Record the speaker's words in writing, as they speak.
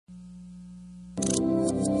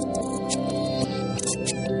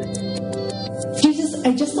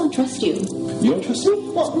I just don't trust you. You don't trust me?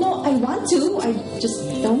 Well, no, I want to. I just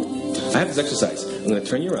don't. I have this exercise. I'm going to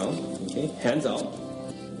turn you around. Okay? Hands out.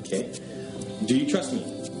 Okay? Do you trust me?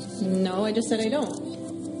 No, I just said I don't.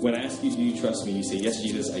 When I ask you, do you trust me? You say, yes,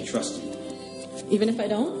 Jesus, I trust you. Even if I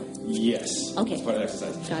don't? Yes. Okay. It's part of the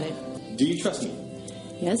exercise. Got it. Do you trust me?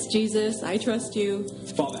 Yes, Jesus, I trust you.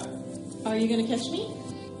 Fall back. Are you going to catch me?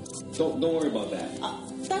 Don't worry about that.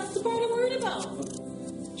 That's the part I'm worried about.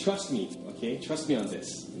 Trust me, okay? Trust me on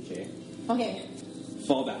this, okay? Okay.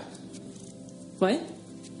 Fall back. What?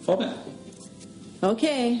 Fall back.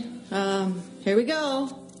 Okay. Here we go.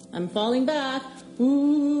 I'm falling back.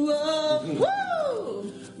 Ooh,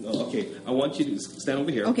 woo! No, okay. I want you to stand over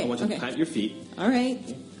here. Okay, I want you okay. to plant your feet. All right.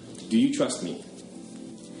 Okay. Do you trust me?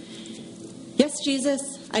 Yes, Jesus,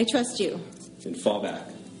 I trust you. Then fall back.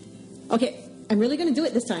 Okay, I'm really going to do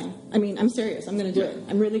it this time. I mean, I'm serious. I'm going to do it.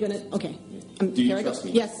 I'm really going to... Okay. Do you here trust I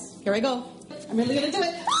go. me? Yes, here I go. I'm really going to do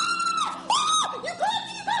it. You got me,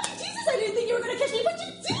 Jesus, I didn't think you were going to catch me, but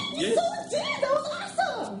you did. You so did. That was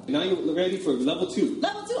awesome. Now you're ready for level 2.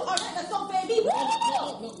 Level 2. All right, let's go, baby.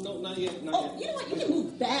 No, not yet. Not yet. You know what? You can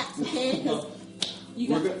move back, okay? You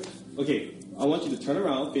got it. Okay, I want you to turn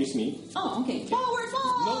around, face me. Oh, okay. Forward,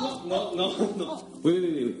 fall. No. Oh.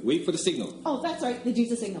 Wait for the signal. Oh, that's right. The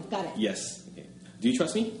Jesus signal. Got it. Yes. Okay. Do you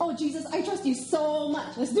trust me? Oh, Jesus, I trust you so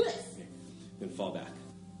much. Let's do this. Okay. Then fall back.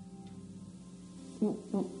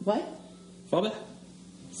 What? Fall back.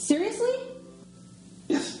 Seriously?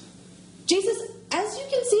 Yes. Jesus, as you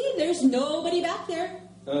can see, there's nobody back there.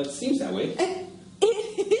 It seems that way. And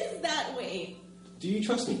it is that way. Do you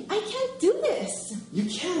trust me? I can't do this. You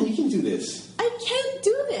can. You can do this. I can't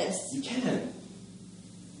do this. You can.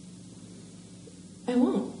 I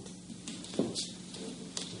won't.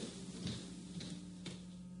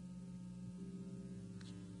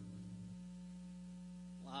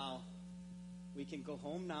 Wow. We can go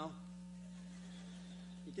home now.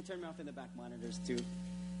 You can turn me off in the back monitors too.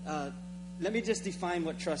 Let me just define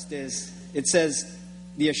what trust is. It says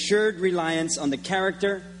the assured reliance on the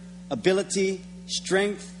character, ability,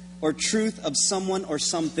 strength, or truth of someone or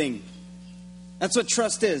something. That's what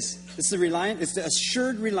trust is. It's the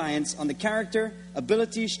assured reliance on the character,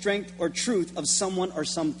 ability, strength, or truth of someone or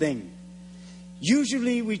something.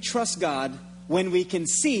 Usually we trust God when we can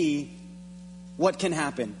see what can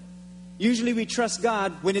happen. Usually we trust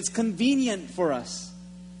God when it's convenient for us.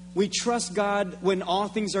 We trust God when all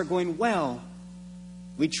things are going well.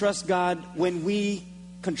 We trust God when we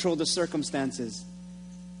control the circumstances.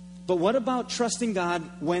 But what about trusting God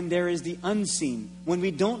when there is the unseen, when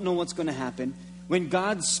we don't know what's going to happen, when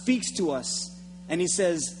God speaks to us and He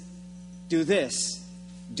says, do this?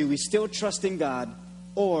 Do we still trust in God,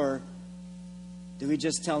 or do we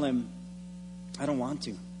just tell Him, I don't want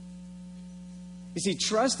to? You see,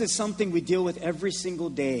 trust is something we deal with every single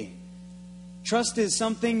day. Trust is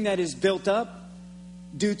something that is built up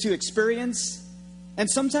due to experience. And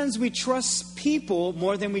sometimes we trust people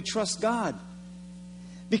more than we trust God,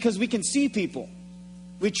 because we can see people.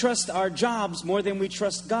 We trust our jobs more than we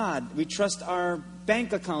trust God. We trust our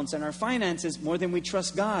bank accounts and our finances more than we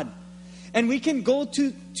trust God. And we can go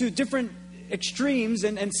to different extremes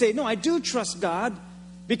and say, no, I do trust God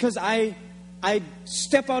because I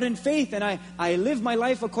step out in faith and I live my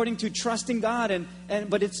life according to trusting God.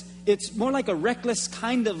 But it's more like a reckless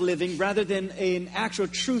kind of living rather than an actual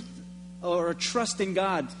truth or a trust in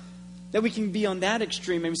God. That we can be on that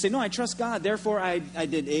extreme and we say, no, I trust God, therefore I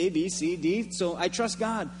did A, B, C, D, so I trust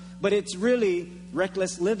God. But it's really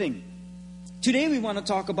reckless living. Today we want to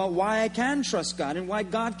talk about why I can trust God and why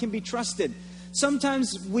God can be trusted.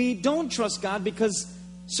 Sometimes we don't trust God because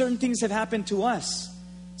certain things have happened to us.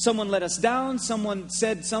 Someone let us down, someone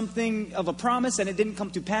said something of a promise and it didn't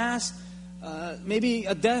come to pass. Maybe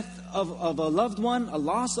a death of a loved one, a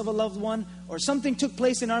loss of a loved one, or something took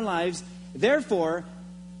place in our lives. Therefore,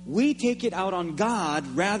 we take it out on God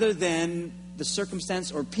rather than the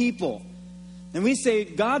circumstance or people. And we say,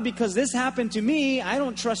 God, because this happened to me, I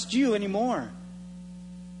don't trust you anymore.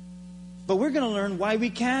 But we're going to learn why we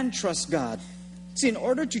can trust God. See, in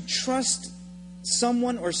order to trust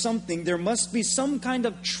someone or something, there must be some kind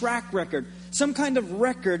of track record, some kind of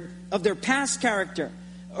record of their past character,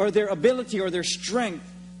 or their ability, or their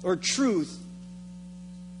strength, or truth.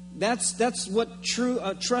 That's what true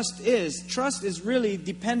trust is. Trust is really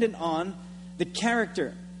dependent on the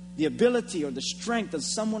character, the ability, or the strength of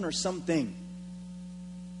someone or something.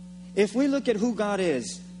 If we look at who God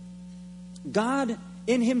is, God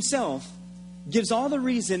in Himself gives all the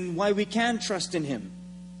reason why we can trust in Him.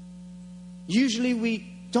 Usually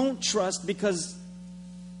we don't trust because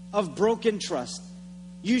of broken trust.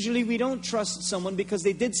 Usually we don't trust someone because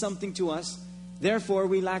they did something to us Therefore,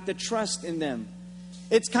 we lack the trust in them.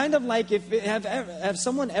 It's kind of like have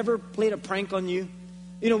someone ever played a prank on you?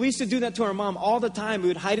 You know, we used to do that to our mom all the time. We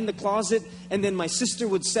would hide in the closet, and then my sister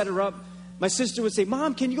would set her up. My sister would say,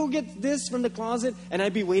 "Mom, can you go get this from the closet?" And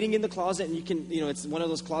I'd be waiting in the closet, and it's one of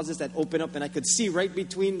those closets that open up, and I could see right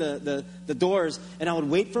between the doors. And I would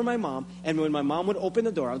wait for my mom, and when my mom would open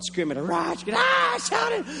the door, I would scream at her,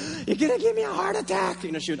 shouting, "You're going to give me a heart attack."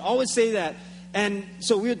 You know, she would always say that. And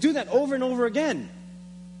so we would do that over and over again.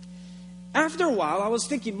 After a while, I was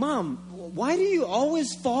thinking, "Mom, why do you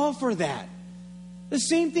always fall for that? The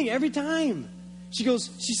same thing every time." She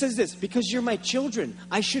says this, "Because you're my children,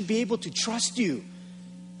 I should be able to trust you."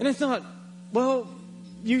 And I thought, well,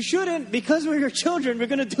 you shouldn't, because we're your children, we're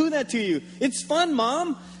going to do that to you. It's fun,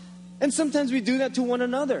 Mom. And sometimes we do that to one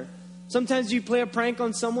another. Sometimes you play a prank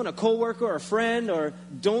on someone, a coworker or a friend, or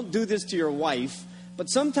don't do this to your wife. But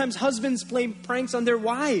sometimes husbands play pranks on their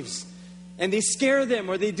wives, and they scare them,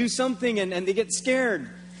 or they do something and they get scared.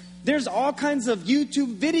 There's all kinds of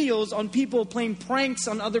YouTube videos on people playing pranks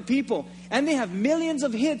on other people. And they have millions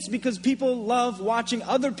of hits because people love watching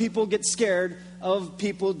other people get scared of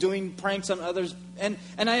people doing pranks on others. And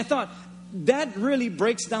I thought, that really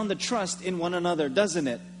breaks down the trust in one another, doesn't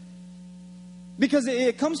it? Because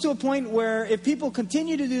it comes to a point where if people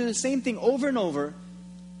continue to do the same thing over and over,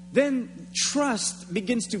 then trust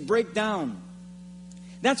begins to break down.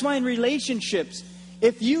 That's why in relationships,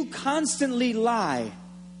 if you constantly lie,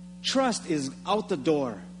 trust is out the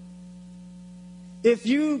door. If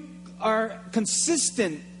you are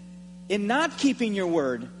consistent in not keeping your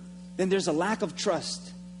word, then there's a lack of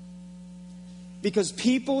trust. Because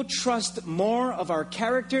people trust more of our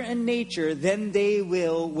character and nature than they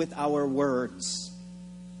will with our words.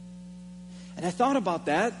 And I thought about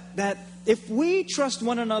that if we trust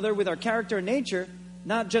one another with our character and nature,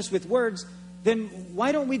 not just with words, then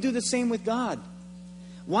why don't we do the same with God?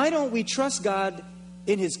 Why don't we trust God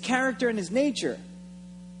in His character and His nature?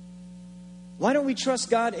 Why don't we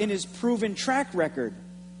trust God in His proven track record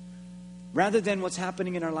rather than what's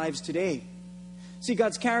happening in our lives today? See,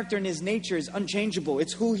 God's character and His nature is unchangeable.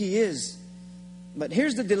 It's who He is. But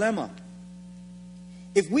here's the dilemma.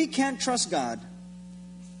 If we can't trust God,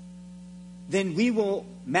 then we will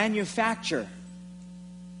manufacture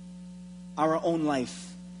our own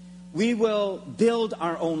life. We will build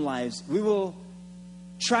our own lives. We will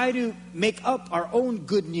try to make up our own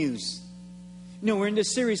good news. You know, we're in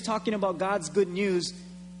this series talking about God's good news.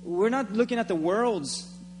 We're not looking at the world's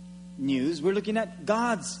news. We're looking at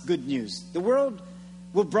God's good news. The world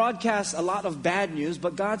will broadcast a lot of bad news,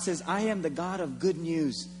 but God says, "I am the God of good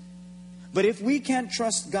news." But if we can't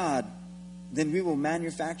trust God, then we will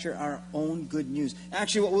manufacture our own good news.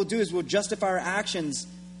 Actually, what we'll do is we'll justify our actions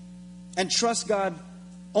and trust God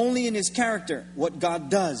only in His character, what God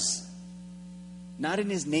does, not in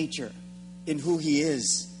His nature, in who He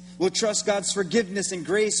is. We'll trust God's forgiveness and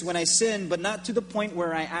grace when I sin, but not to the point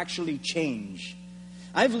where I actually change.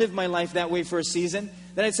 I've lived my life that way for a season.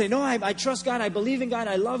 That I'd say, no, I trust God, I believe in God,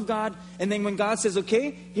 I love God. And then when God says,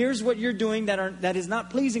 okay, here's what you're doing that is not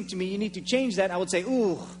pleasing to me, you need to change that, I would say,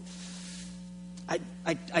 ooh,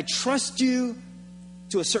 I trust you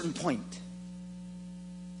to a certain point.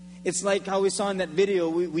 It's like how we saw in that video.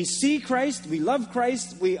 We see Christ, we love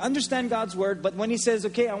Christ, we understand God's word, but when He says,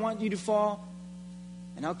 okay, I want you to fall,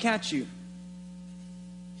 and I'll catch you,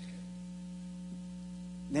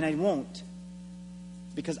 then I won't.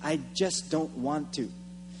 Because I just don't want to.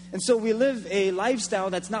 And so we live a lifestyle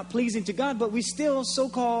that's not pleasing to God, but we still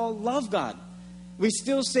so-called love God. We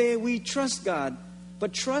still say we trust God.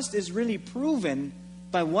 But trust is really proven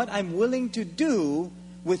by what I'm willing to do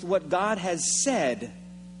with what God has said,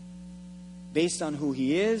 based on who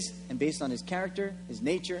He is and based on His character, His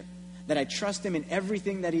nature, that I trust Him in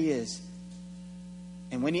everything that He is.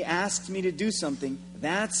 And when He asks me to do something,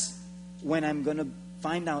 that's when I'm going to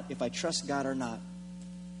find out if I trust God or not.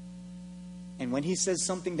 And when He says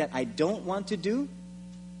something that I don't want to do,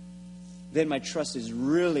 then my trust is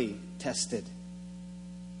really tested.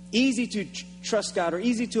 Easy to trust God or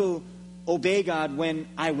easy to obey God when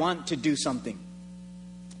I want to do something.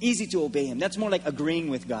 Easy to obey Him. That's more like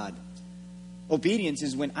agreeing with God. Obedience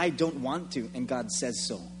is when I don't want to and God says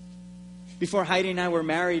so. Before Heidi and I were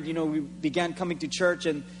married, we began coming to church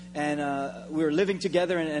and we were living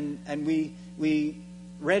together and we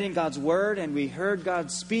read in God's Word and we heard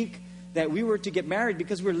God speak that we were to get married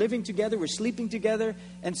because we're living together, we're sleeping together.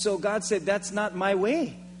 And so God said, that's not my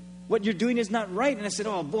way. What you're doing is not right. And I said,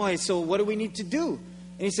 oh boy, so what do we need to do?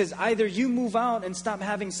 And He says, either you move out and stop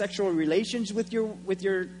having sexual relations with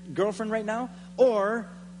your girlfriend right now, or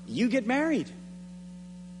you get married.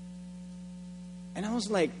 And I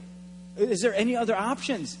was like, Is there any other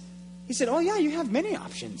options? He said, oh yeah, you have many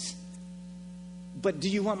options. But do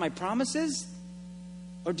you want my promises?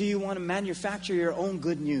 Or do you want to manufacture your own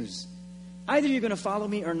good news? Either you're going to follow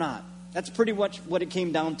me or not. That's pretty much what it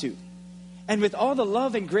came down to. And with all the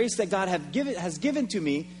love and grace that God has given to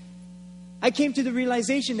me, I came to the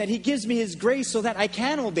realization that He gives me His grace so that I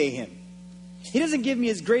can obey Him. He doesn't give me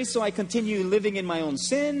His grace so I continue living in my own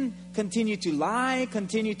sin, continue to lie,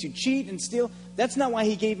 continue to cheat and steal. That's not why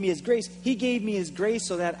He gave me His grace. He gave me His grace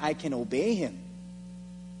so that I can obey Him.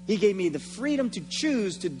 He gave me the freedom to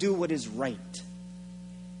choose to do what is right.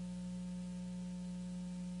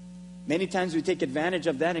 Many times we take advantage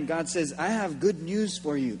of that, and God says, I have good news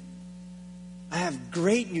for you. I have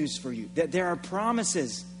great news for you. That there are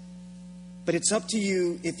promises. But it's up to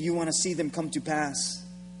you if you want to see them come to pass.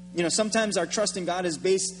 You know, sometimes our trust in God is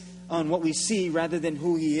based on what we see rather than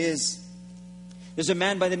who He is. There's a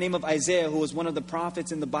man by the name of Isaiah who was one of the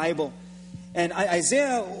prophets in the Bible. And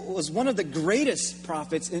Isaiah was one of the greatest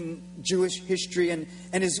prophets in Jewish history and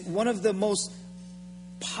is one of the most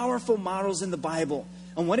powerful models in the Bible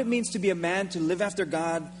on what it means to be a man, to live after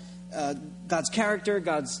God, God's character,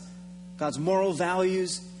 God's moral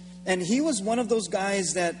values. And he was one of those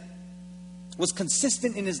guys that was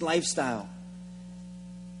consistent in his lifestyle.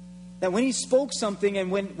 That when he spoke something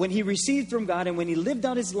and when he received from God and when he lived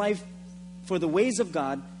out his life for the ways of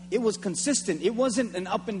God, it was consistent. It wasn't an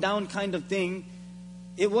up and down kind of thing.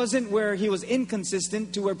 It wasn't where he was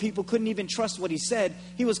inconsistent to where people couldn't even trust what he said.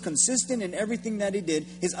 He was consistent in everything that he did.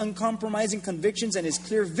 His uncompromising convictions and his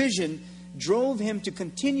clear vision drove him to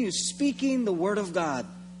continue speaking the Word of God.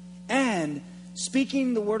 And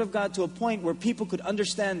speaking the Word of God to a point where people could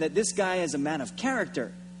understand that this guy is a man of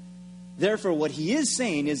character. Therefore, what he is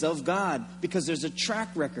saying is of God because there's a track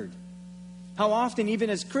record. How often, even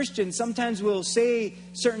as Christians, sometimes we'll say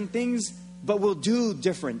certain things, but we'll do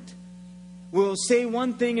different. We'll say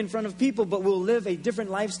one thing in front of people, but we'll live a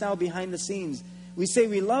different lifestyle behind the scenes. We say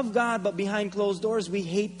we love God, but behind closed doors, we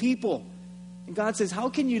hate people. And God says, how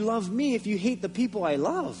can you love me if you hate the people I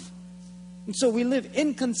love? And so we live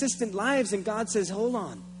inconsistent lives, and God says, hold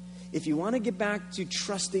on. If you want to get back to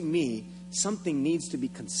trusting me, something needs to be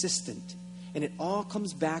consistent. And it all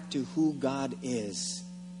comes back to who God is,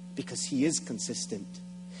 because He is consistent.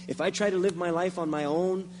 If I try to live my life on my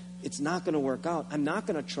own, it's not going to work out. I'm not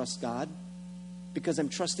going to trust God because I'm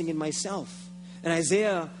trusting in myself. And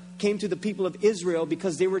Isaiah came to the people of Israel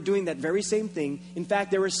because they were doing that very same thing. In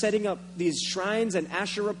fact, they were setting up these shrines and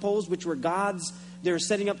Asherah poles, which were gods. They were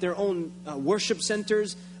setting up their own worship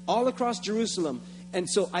centers all across Jerusalem. And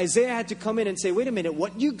so Isaiah had to come in and say, wait a minute,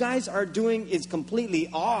 what you guys are doing is completely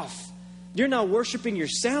off. You're now worshiping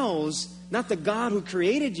yourselves, not the God who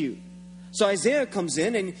created you. So Isaiah comes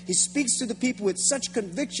in and he speaks to the people with such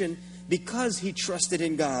conviction because he trusted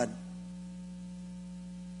in God.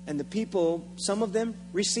 And the people, some of them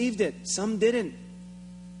received it, some didn't.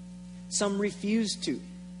 Some refused to.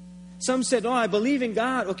 Some said, oh, I believe in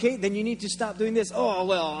God. Okay, then you need to stop doing this. Oh,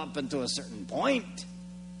 well, up until a certain point.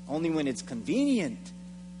 Only when it's convenient.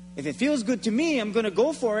 If it feels good to me, I'm going to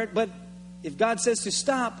go for it. But if God says to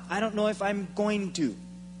stop, I don't know if I'm going to.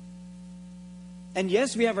 And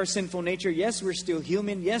yes, we have our sinful nature. Yes, we're still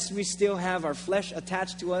human. Yes, we still have our flesh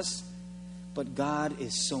attached to us. But God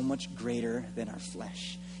is so much greater than our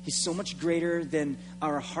flesh. He's so much greater than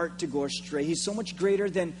our heart to go astray. He's so much greater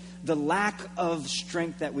than the lack of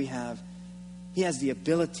strength that we have. He has the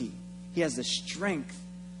ability. He has the strength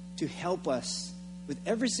to help us with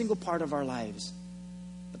every single part of our lives.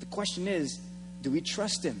 But the question is, do we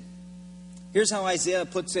trust Him? Here's how Isaiah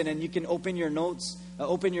puts it, and you can open your notes,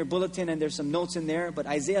 open your bulletin, and there's some notes in there. But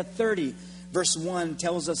Isaiah 30, verse 1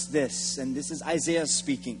 tells us this, and this is Isaiah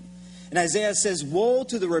speaking. And Isaiah says, woe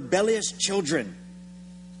to the rebellious children.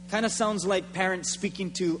 Kind of sounds like parents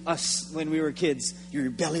speaking to us when we were kids. You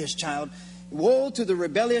rebellious child. Woe to the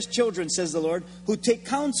rebellious children, says the Lord, who take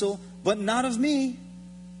counsel, but not of me,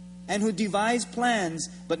 and who devise plans,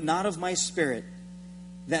 but not of my spirit,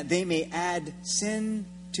 that they may add sin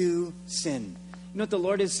to sin. You know what the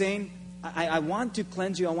Lord is saying? I want to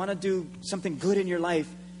cleanse you. I want to do something good in your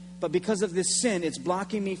life. But because of this sin, it's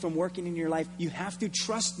blocking me from working in your life. You have to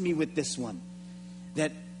trust me with this one.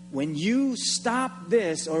 That when you stop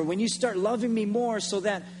this, or when you start loving me more so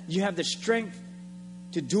that you have the strength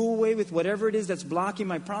to do away with whatever it is that's blocking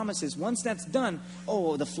my promises, once that's done,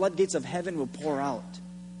 oh, the floodgates of heaven will pour out.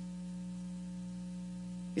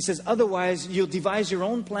 It says, otherwise, you'll devise your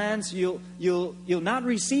own plans. You'll not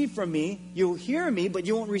receive from me. You'll hear me, but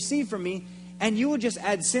you won't receive from me. And you will just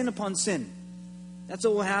add sin upon sin. That's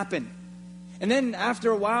what will happen. And then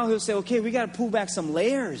after a while, He'll say, okay, we got to pull back some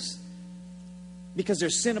layers. because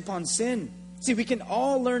there's sin upon sin. See, we can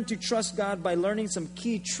all learn to trust God by learning some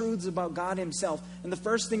key truths about God Himself. And the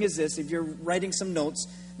first thing is this, if you're writing some notes,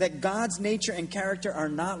 that God's nature and character are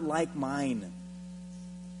not like mine.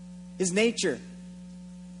 His nature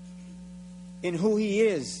in who He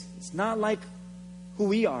is, it's not like who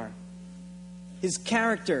we are. His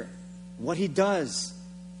character, what He does,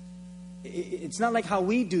 it's not like how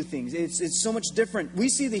we do things. It's so much different. We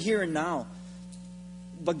see the here and now,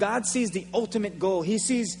 but God sees the ultimate goal. He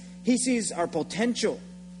sees our potential.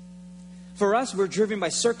 For us, we're driven by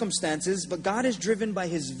circumstances, but God is driven by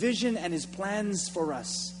His vision and His plans for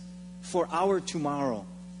us, for our tomorrow.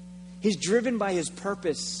 He's driven by His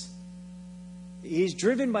purpose. He's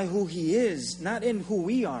driven by who He is, not in who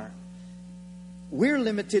we are. We're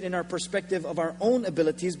limited in our perspective of our own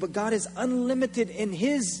abilities, but God is unlimited in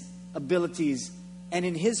His abilities and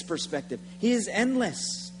in His perspective. He is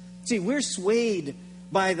endless. See, we're swayed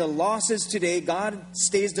by the losses today. God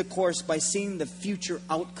stays the course by seeing the future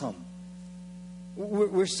outcome.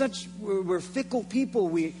 We're fickle people.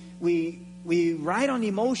 We ride on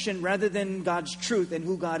emotion rather than God's truth and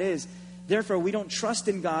who God is. Therefore, we don't trust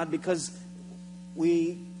in God because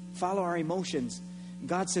we follow our emotions.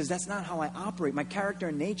 God says, that's not how I operate. My character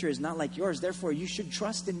and nature is not like yours. Therefore, you should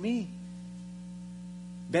trust in me.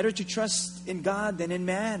 Better to trust in God than in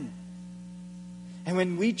man. And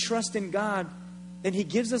when we trust in God, then He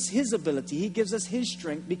gives us His ability. He gives us His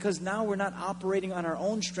strength, because now we're not operating on our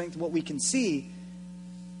own strength, what we can see,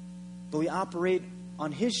 but we operate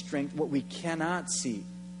on His strength, what we cannot see.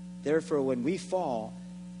 Therefore, when we fall,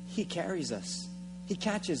 He carries us. He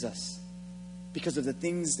catches us because of the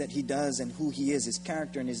things that He does and who He is, His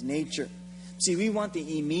character and His nature. See, we want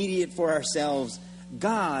the immediate for ourselves.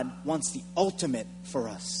 God wants the ultimate for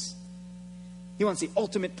us. He wants the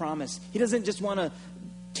ultimate promise. He doesn't just want to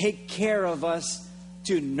take care of us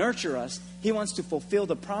to nurture us. He wants to fulfill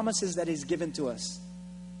the promises that He's given to us.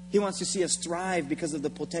 He wants to see us thrive because of the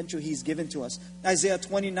potential He's given to us. Isaiah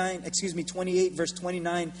 28, verse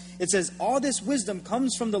 29, it says, all this wisdom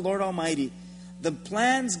comes from the Lord Almighty. The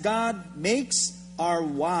plans God makes are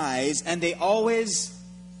wise, and they always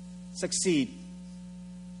succeed.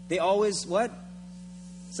 They always what?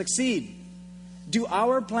 Succeed. Do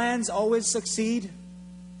our plans always succeed?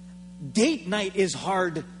 Date night is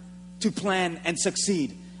hard to plan and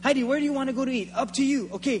succeed. Heidi, where do you want to go to eat? Up to you.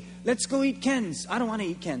 Okay, let's go eat Ken's. I don't want to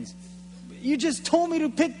eat Ken's. You just told me to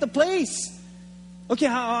pick the place. Okay,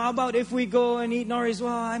 how about if we go and eat Nori's?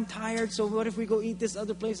 Well, I'm tired, so what if we go eat this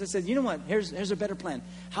other place? I said, you know what? Here's a better plan.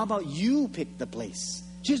 How about you pick the place?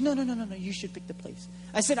 She says, no, you should pick the place.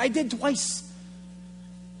 I said, I did twice.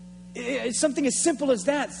 It's something as simple as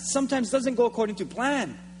that. Sometimes doesn't go according to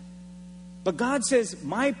plan. But God says,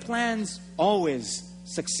 my plans always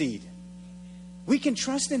succeed. We can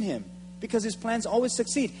trust in Him because His plans always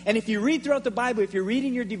succeed. And if you read throughout the Bible, if you're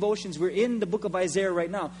reading your devotions, we're in the book of Isaiah right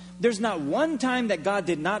now. There's not one time that God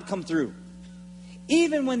did not come through.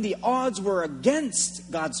 Even when the odds were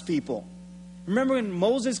against God's people. Remember when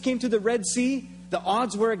Moses came to the Red Sea? The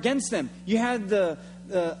odds were against them. You had the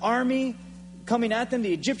army coming at them,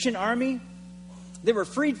 the Egyptian army. They were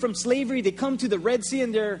freed from slavery. They come to the Red Sea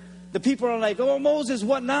and the people are like, oh, Moses,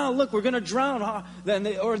 what now? Look, we're going to drown.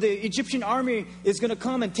 Or the Egyptian army is going to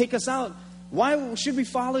come and take us out. Why should we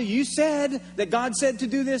follow? You said that God said to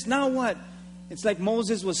do this. Now what? It's like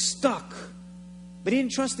Moses was stuck. But he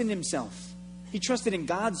didn't trust in himself. He trusted in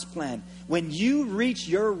God's plan. When you reach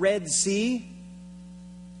your Red Sea,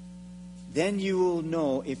 then you will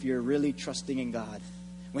know if you're really trusting in God.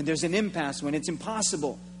 When there's an impasse, when it's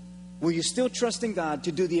impossible, will you still trust in God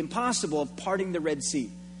to do the impossible of parting the Red Sea?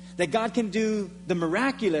 That God can do the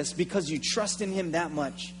miraculous because you trust in Him that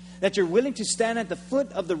much. That you're willing to stand at the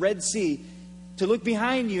foot of the Red Sea, to look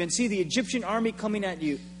behind you and see the Egyptian army coming at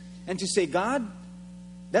you, and to say, God,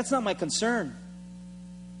 that's not my concern.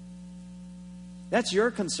 That's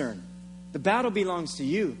your concern. The battle belongs to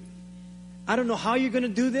you. I don't know how you're going to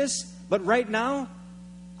do this, but right now,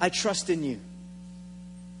 I trust in you.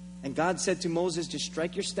 And God said to Moses, just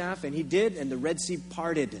strike your staff, and he did, and the Red Sea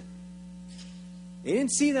parted. They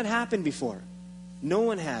didn't see that happen before. No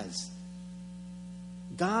one has.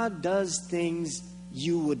 God does things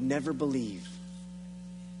you would never believe.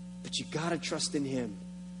 But you got to trust in Him.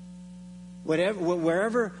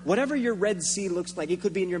 Whatever your Red Sea looks like, it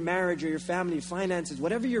could be in your marriage or your family, finances,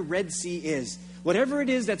 whatever your Red Sea is, whatever it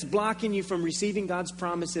is that's blocking you from receiving God's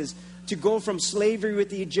promises, to go from slavery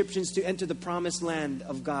with the Egyptians to enter the promised land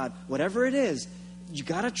of God, whatever it is, you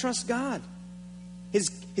got to trust God.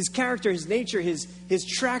 His character, His nature, His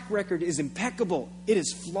track record is impeccable. It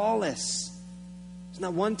is flawless. It's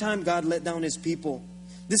not one time God let down His people.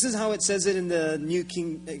 This is how it says it in the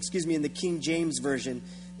in the King James Version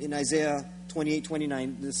in Isaiah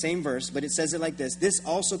 28:29, the same verse, but it says it like this: "This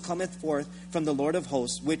also cometh forth from the Lord of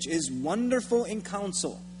hosts, which is wonderful in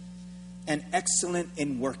counsel and excellent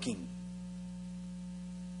in working."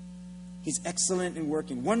 He's excellent in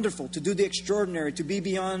working, wonderful, to do the extraordinary, to be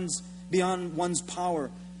beyond one's power,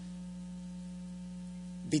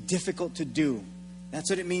 be difficult to do. That's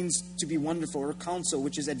what it means to be wonderful, or counsel,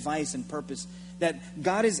 which is advice and purpose. That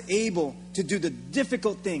God is able to do the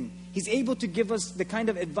difficult thing. He's able to give us the kind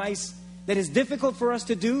of advice that is difficult for us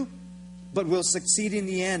to do, but will succeed in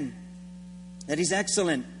the end. That He's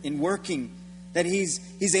excellent in working. That He's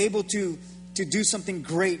able to do something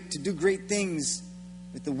great, to do great things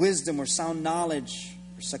with the wisdom or sound knowledge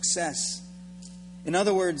or success. In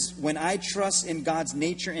other words, when I trust in God's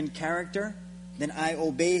nature and character, then I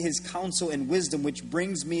obey His counsel and wisdom, which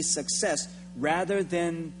brings me success rather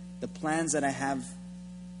than the plans that I have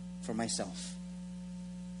for myself.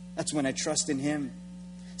 That's when I trust in Him.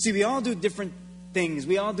 See, we all do different things.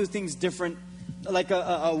 We all do things different. Like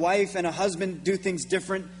a wife and a husband do things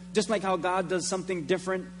different. Just like how God does something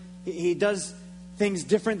different. He does things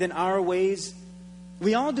different than our ways.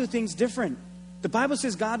 We all do things different. The Bible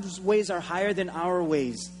says God's ways are higher than our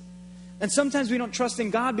ways. And sometimes we don't trust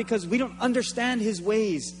in God because we don't understand His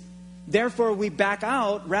ways. Therefore, we back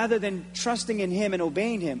out rather than trusting in Him and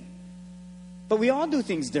obeying Him. But we all do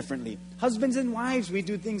things differently. Husbands and wives, we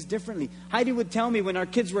do things differently. Heidi would tell me when our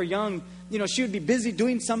kids were young, she would be busy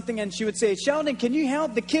doing something and she would say, "Sheldon, can you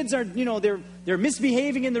help? The kids are, they're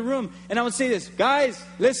misbehaving in the room." And I would say this: "Guys,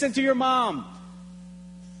 listen to your mom."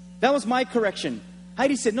 That was my correction.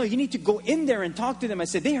 Heidi said, "No, you need to go in there and talk to them." I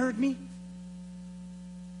said, "They heard me."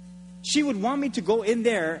 She would want me to go in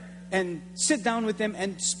there and sit down with them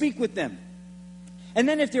and speak with them. And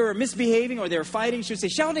then if they were misbehaving or they were fighting, she would say,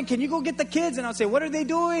 "Sheldon, can you go get the kids?" And I'll say, "What are they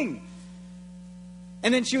doing?"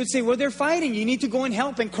 And then she would say, "Well, they're fighting. You need to go and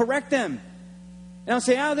help and correct them." And I'll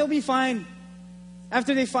say, "They'll be fine.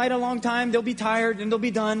 After they fight a long time, they'll be tired and they'll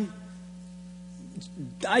be done."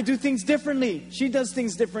 I do things differently. She does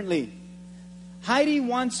things differently. Heidi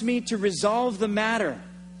wants me to resolve the matter.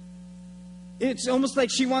 It's almost like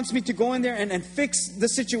she wants me to go in there and fix the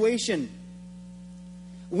situation.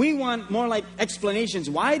 We want more like explanations.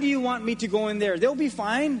 "Why do you want me to go in there?" They'll be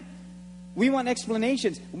fine. We want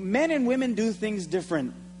explanations. Men and women do things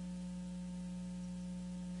different.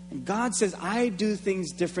 And God says, "I do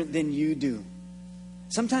things different than you do."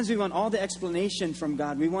 Sometimes we want all the explanation from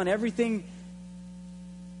God. We want everything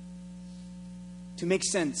to make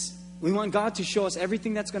sense. We want God to show us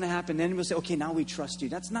everything that's going to happen. Then we'll say, "Okay, now we trust you."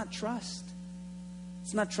 That's not trust.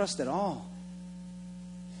 It's not trust at all.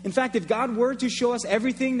 In fact, if God were to show us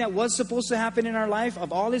everything that was supposed to happen in our life,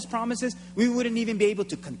 of all His promises, we wouldn't even be able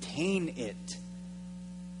to contain it.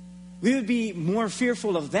 We would be more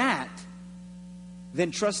fearful of that than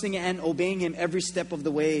trusting and obeying Him every step of the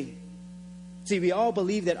way. See, we all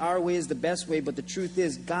believe that our way is the best way, but the truth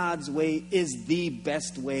is God's way is the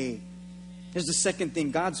best way. Here's the second thing: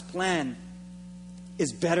 God's plan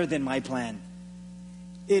is better than my plan.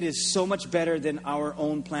 It is so much better than our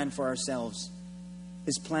own plan for ourselves.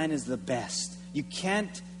 His plan is the best. You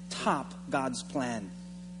can't top God's plan.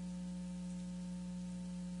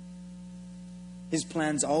 His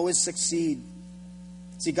plans always succeed.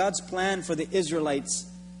 See, God's plan for the Israelites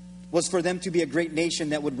was for them to be a great nation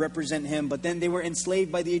that would represent Him. But then they were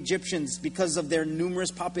enslaved by the Egyptians because of their numerous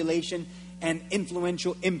population and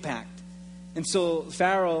influential impact. And so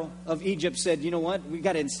Pharaoh of Egypt said, "You know what? We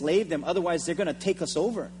got to enslave them. Otherwise, they're going to take us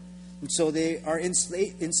over." And so they are in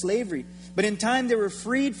slavery. But in time, they were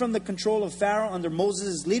freed from the control of Pharaoh under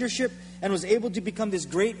Moses' leadership and was able to become this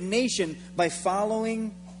great nation by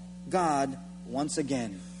following God once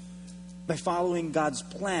again. By following God's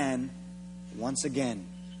plan once again.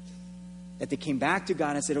 That they came back to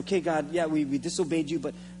God and said, "Okay, God, yeah, we disobeyed you,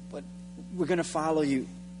 but we're going to follow you."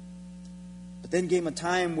 But then came a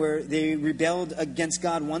time where they rebelled against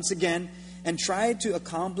God once again and tried to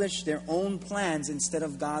accomplish their own plans instead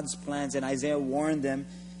of God's plans. And Isaiah warned them.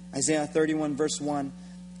 Isaiah 31 verse 1,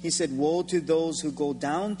 he said, "Woe to those who go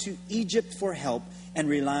down to Egypt for help and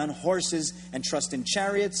rely on horses and trust in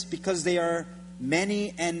chariots because they are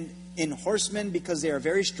many, and in horsemen because they are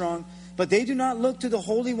very strong. But they do not look to the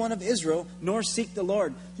Holy One of Israel, nor seek the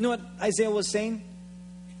Lord." You know what Isaiah was saying?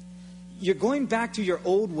 You're going back to your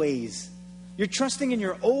old ways. You're trusting in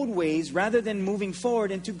your old ways rather than moving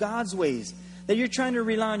forward into God's ways. That you're trying to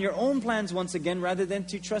rely on your own plans once again rather than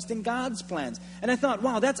to trust in God's plans. And I thought,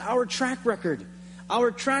 wow, that's our track record.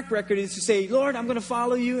 Our track record is to say, "Lord, I'm going to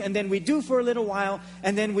follow you." And then we do for a little while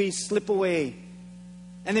and then we slip away.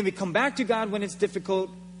 And then we come back to God when it's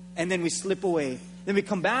difficult, and then we slip away. Then we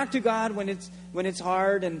come back to God when it's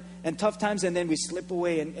hard and tough times, and then we slip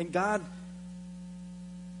away. And God,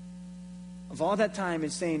 of all that time,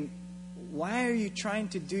 is saying, why are you trying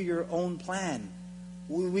to do your own plan?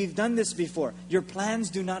 We've done this before. Your plans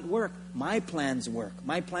do not work. My plans work.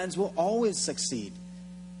 My plans will always succeed.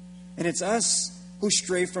 And it's us who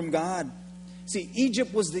stray from God. See,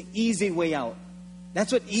 Egypt was the easy way out.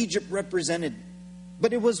 That's what Egypt represented.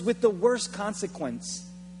 But it was with the worst consequence,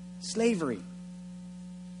 slavery.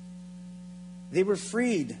 They were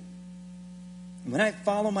freed. When I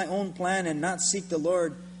follow my own plan and not seek the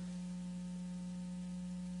Lord,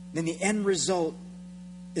 then the end result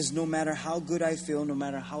is no matter how good I feel, no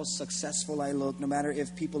matter how successful I look, no matter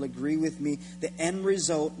if people agree with me, the end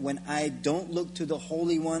result when I don't look to the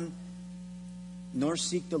Holy One nor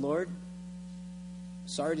seek the Lord,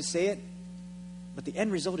 sorry to say it, but the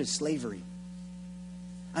end result is slavery.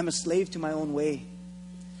 I'm a slave to my own way.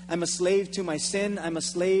 I'm a slave to my sin. I'm a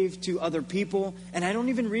slave to other people. And I don't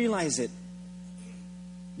even realize it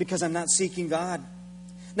because I'm not seeking God.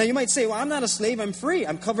 Now you might say, well, I'm not a slave. I'm free.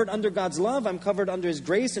 I'm covered under God's love. I'm covered under His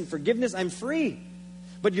grace and forgiveness. I'm free.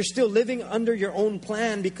 But you're still living under your own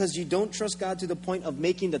plan because you don't trust God to the point of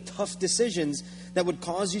making the tough decisions that would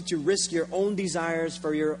cause you to risk your own desires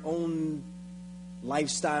for your own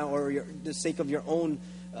lifestyle or the sake of your own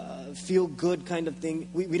feel-good kind of thing.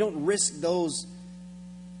 We don't risk those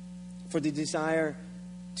for the desire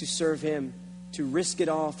to serve Him, to risk it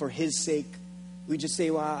all for His sake. We just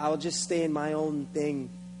say, well, I'll just stay in my own thing.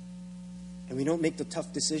 And we don't make the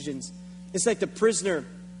tough decisions. It's like the prisoner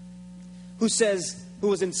who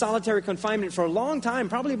was in solitary confinement for a long time,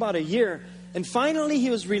 probably about a year. And finally he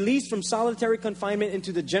was released from solitary confinement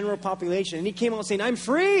into the general population. And he came out saying, I'm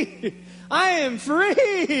free. I am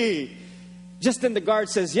free. Just then the guard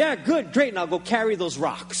says, yeah, good, great. Now go carry those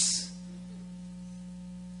rocks.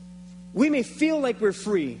 We may feel like we're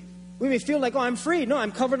free. We may feel like, oh, I'm free. No,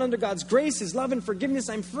 I'm covered under God's grace, His love and forgiveness.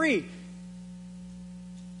 I'm free.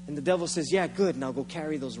 And the devil says, yeah, good. Now go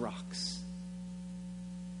carry those rocks.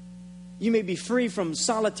 You may be free from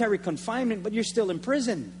solitary confinement, but you're still in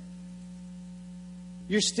prison.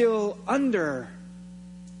 You're still under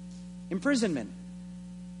imprisonment.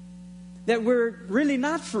 That we're really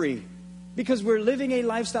not free because we're living a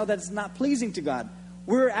lifestyle that's not pleasing to God.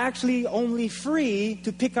 We're actually only free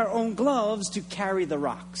to pick our own gloves to carry the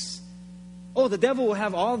rocks. Oh, the devil will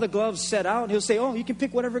have all the gloves set out. He'll say, oh, you can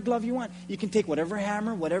pick whatever glove you want. You can take whatever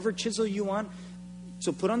hammer, whatever chisel you want.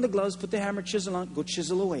 So put on the gloves, put the hammer, chisel on, go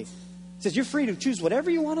chisel away. He says, you're free to choose whatever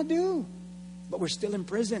you want to do. But we're still in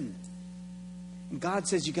prison. And God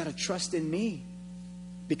says, you got to trust in me.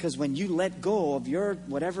 Because when you let go of your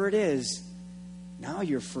whatever it is, now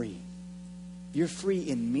you're free. You're free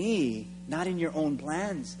in me, not in your own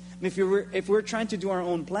plans. I mean, if we're trying to do our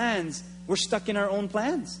own plans, we're stuck in our own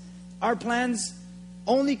plans. Our plans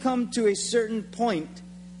only come to a certain point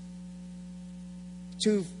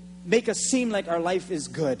to make us seem like our life is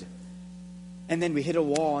good. And then we hit a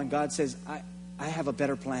wall and God says, I have a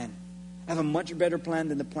better plan. I have a much better plan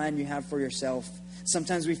than the plan you have for yourself.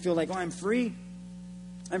 Sometimes we feel like, oh, I'm free.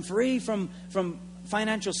 I'm free from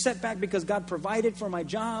financial setback because God provided for my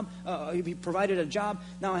job. He provided a job.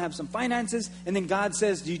 Now I have some finances. And then God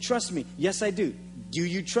says, do you trust me? Yes, I do. Do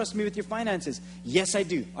you trust me with your finances? Yes, I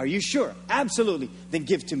do. Are you sure? Absolutely. Then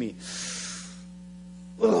give to me.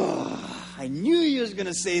 Ugh, I knew you was going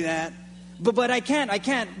to say that. But I can't.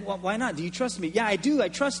 Well, why not? Do you trust me? Yeah, I do. I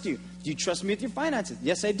trust you. Do you trust me with your finances?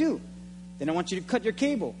 Yes, I do. Then I want you to cut your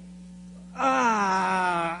cable.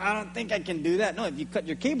 I don't think I can do that. No, if you cut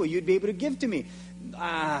your cable, you'd be able to give to me.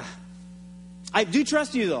 I do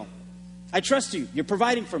trust you, though. I trust you. You're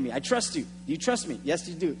providing for me. I trust you. Do you trust me? Yes,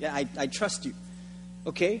 you do. Yeah, I trust you.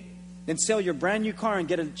 Okay? Then sell your brand new car and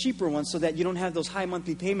get a cheaper one so that you don't have those high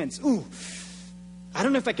monthly payments. Ooh, I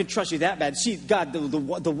don't know if I can trust you that bad. See, God,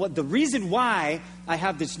 the reason why I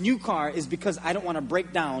have this new car is because I don't want to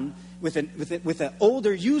break down with an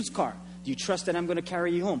older used car. Do you trust that I'm going to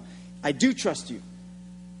carry you home? I do trust you.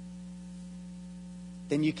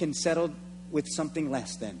 Then you can settle with something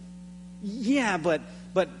less then. Yeah, but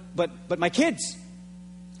my kids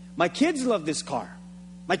love this car.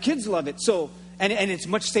 My kids love it. So, and it's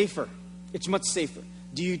much safer. It's much safer.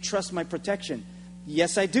 Do you trust my protection?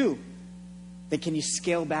 Yes, I do. Then can you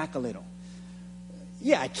scale back a little?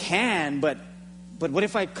 Yeah, I can, but what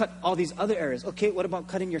if I cut all these other areas? Okay, what about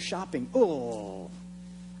cutting your shopping? Oh,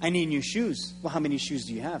 I need new shoes. Well, how many shoes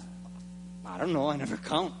do you have? I don't know. I never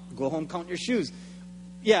count. Go home, count your shoes.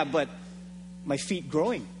 Yeah, but my feet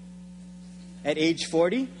growing. At age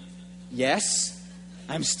 40, yes,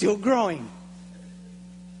 I'm still growing.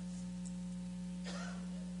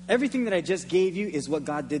 Everything that I just gave you is what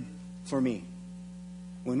God did for me.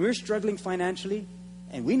 When we're struggling financially,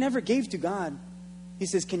 and we never gave to God, He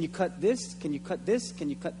says, can you cut this? Can you cut this? Can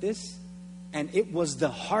you cut this? And it was the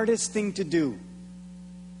hardest thing to do.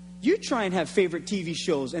 You try and have favorite TV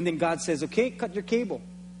shows, and then God says, okay, cut your cable.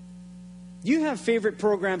 You have favorite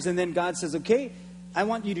programs, and then God says, okay, I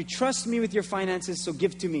want you to trust me with your finances, so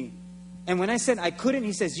give to me. And when I said I couldn't,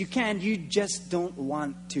 He says, you can, you just don't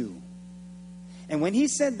want to. And when He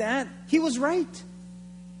said that, He was right.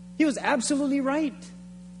 He was absolutely right.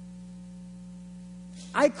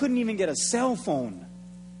 I couldn't even get a cell phone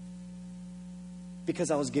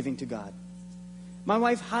because I was giving to God. My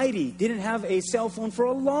wife Heidi didn't have a cell phone for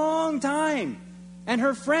a long time. And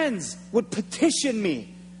her friends would petition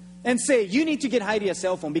me and say, you need to get Heidi a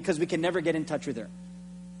cell phone because we can never get in touch with her.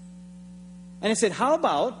 And I said, how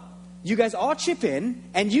about you guys all chip in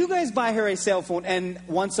and you guys buy her a cell phone and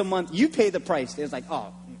once a month you pay the price. It was like,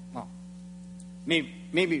 oh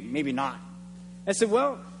maybe not. I said,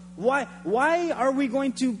 well, why are we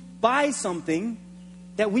going to buy something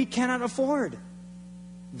that we cannot afford?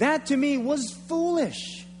 That to me was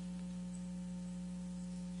foolish.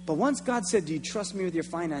 But once God said, do you trust me with your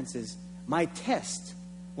finances? My test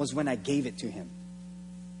was when I gave it to Him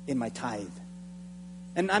in my tithe.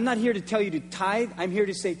 And I'm not here to tell you to tithe. I'm here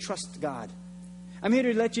to say, trust God. I'm here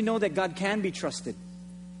to let you know that God can be trusted.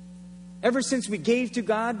 Ever since we gave to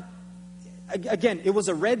God, again, it was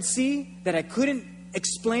a Red Sea that I couldn't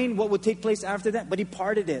explain what would take place after that, but He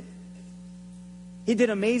parted it. He did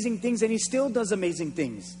amazing things, and He still does amazing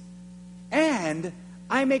things. And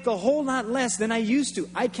I make a whole lot less than I used to.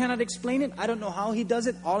 I cannot explain it. I don't know how He does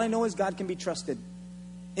it. All I know is God can be trusted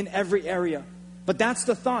in every area. But that's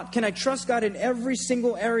the thought. Can I trust God in every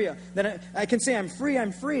single area? That I can say, I'm free.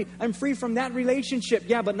 I'm free from that relationship.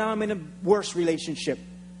 Yeah, but now I'm in a worse relationship.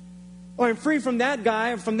 Or I'm free from that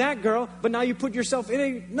guy or from that girl, but now you put yourself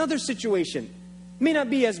in another situation. It may not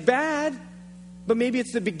be as bad, but maybe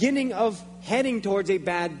it's the beginning of heading towards a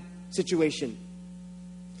bad situation.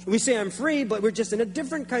 We say, I'm free, but we're just in a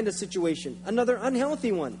different kind of situation. Another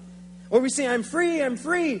unhealthy one. Or we say, I'm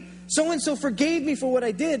free. So-and-so forgave me for what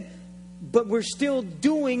I did. But we're still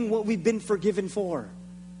doing what we've been forgiven for.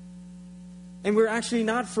 And we're actually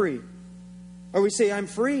not free. Or we say, I'm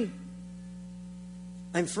free.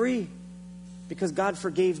 I'm free because God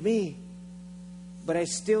forgave me. But I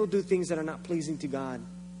still do things that are not pleasing to God.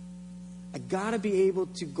 I got to be able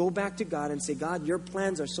to go back to God and say, God, your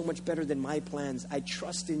plans are so much better than my plans. I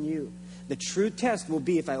trust in you. The true test will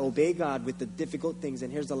be if I obey God with the difficult things.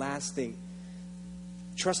 And here's the last thing.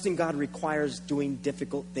 Trusting God requires doing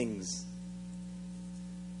difficult things.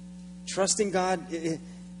 Trusting God,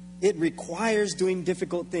 it requires doing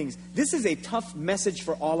difficult things. This is a tough message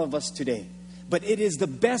for all of us today. But it is the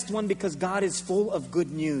best one because God is full of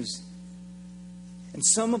good news. And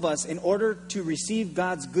some of us, in order to receive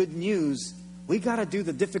God's good news, we got to do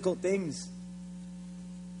the difficult things.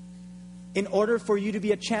 In order for you to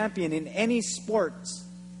be a champion in any sports,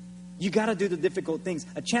 you got to do the difficult things.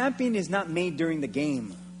 A champion is not made during the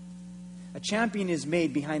game. A champion is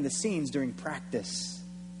made behind the scenes during practice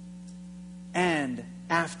and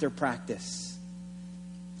after practice.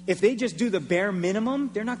 If they just do the bare minimum,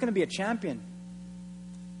 they're not going to be a champion.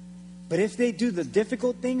 But if they do the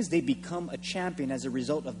difficult things, they become a champion as a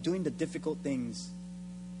result of doing the difficult things.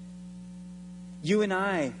 You and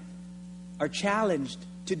I are challenged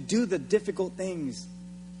to do the difficult things.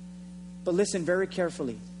 But listen very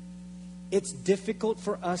carefully. It's difficult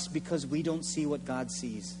for us because we don't see what God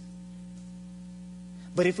sees.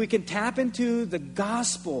 But if we can tap into the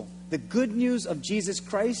gospel, the good news of Jesus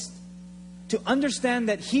Christ, to understand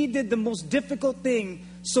that He did the most difficult thing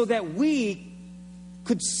so that we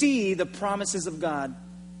could see the promises of God.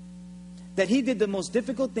 That He did the most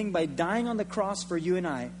difficult thing by dying on the cross for you and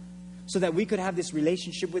I, so that we could have this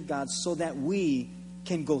relationship with God, so that we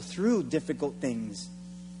can go through difficult things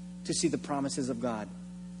to see the promises of God.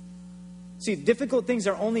 See, difficult things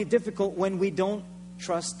are only difficult when we don't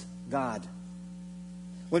trust God.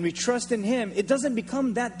 When we trust in Him, it doesn't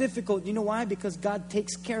become that difficult. You know why? Because God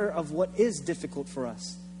takes care of what is difficult for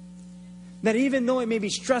us. That even though it may be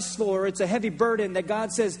stressful or it's a heavy burden, that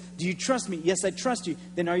God says, do you trust me? Yes, I trust you.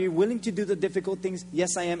 Then are you willing to do the difficult things?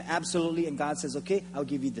 Yes, I am. Absolutely. And God says, okay, I'll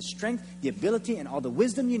give you the strength, the ability, and all the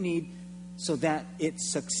wisdom you need so that it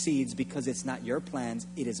succeeds, because it's not your plans,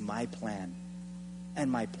 it is my plan. And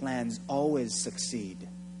my plans always succeed.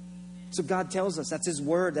 So God tells us, that's His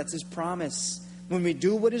word, that's His promise. When we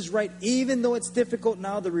do what is right, even though it's difficult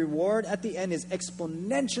now, the reward at the end is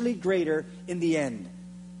exponentially greater in the end.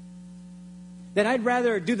 That I'd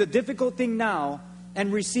rather do the difficult thing now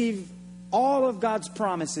and receive all of God's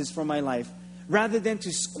promises for my life, rather than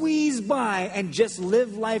to squeeze by and just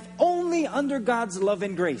live life only under God's love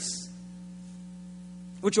and grace,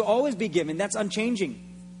 which will always be given. That's unchanging.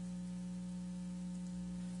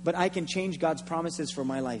 But I can change God's promises for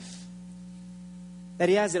my life. That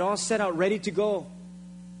He has it all set out, ready to go.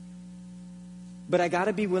 But I got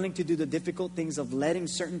to be willing to do the difficult things of letting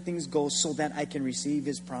certain things go so that I can receive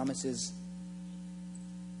His promises.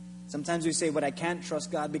 Sometimes we say, but I can't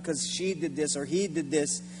trust God because she did this or he did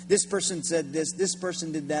this. This person said this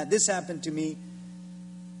person did that. This happened to me.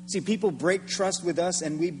 See, people break trust with us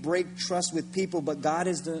and we break trust with people, but God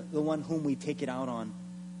is the one whom we take it out on.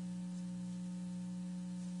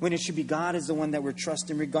 When it should be God is the one that we're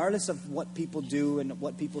trusting, regardless of what people do and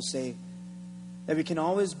what people say. That we can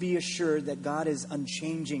always be assured that God is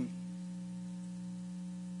unchanging.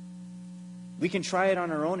 We can try it on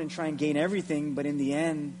our own and try and gain everything, but in the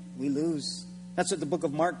end, we lose. That's what the book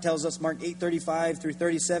of Mark tells us, Mark 8:35 through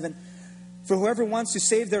 37. For whoever wants to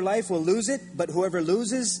save their life will lose it, but whoever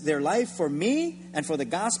loses their life for me and for the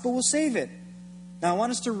gospel will save it. Now I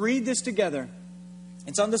want us to read this together.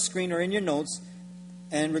 It's on the screen or in your notes,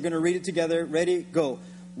 and we're going to read it together. Ready? Go.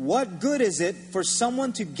 What good is it for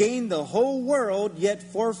someone to gain the whole world yet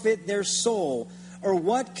forfeit their soul? Or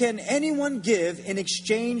what can anyone give in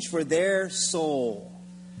exchange for their soul?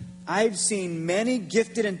 I've seen many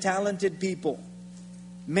gifted and talented people,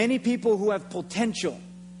 many people who have potential,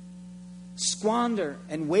 squander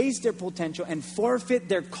and waste their potential and forfeit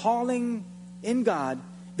their calling in God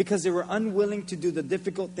because they were unwilling to do the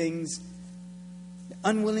difficult things,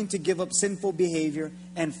 unwilling to give up sinful behavior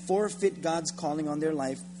and forfeit God's calling on their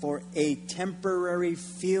life for a temporary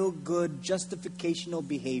feel-good justificational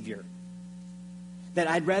behavior. That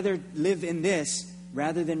I'd rather live in this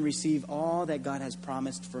rather than receive all that God has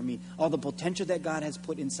promised for me. All the potential that God has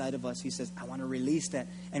put inside of us. He says, I want to release that.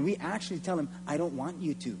 And we actually tell Him, I don't want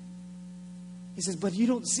you to. He says, but you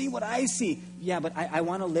don't see what I see. Yeah, but I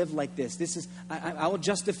want to live like this. I will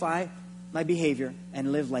justify my behavior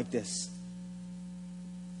and live like this.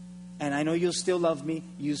 And I know you'll still love me.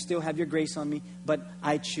 You still have your grace on me. But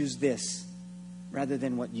I choose this rather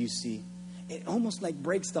than what you see. It almost like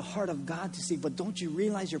breaks the heart of God to say, but don't you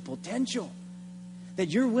realize your potential? That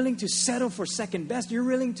you're willing to settle for second best. You're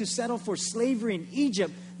willing to settle for slavery in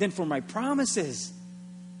Egypt than for my promises.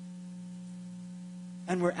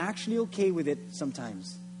 And we're actually okay with it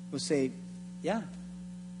sometimes. We'll say, yeah.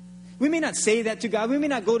 We may not say that to God. We may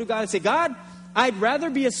not go to God and say, God, I'd rather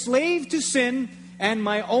be a slave to sin and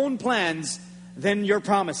my own plans than your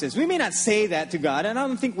promises. We may not say that to God, and I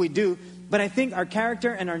don't think we do, but I think our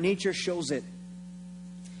character and our nature shows it.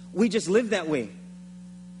 We just live that way.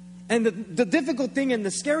 And the difficult thing and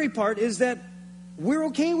the scary part is that we're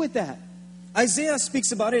okay with that. Isaiah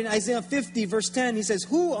speaks about it in Isaiah 50 verse 10. He says,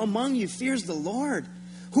 who among you fears the Lord?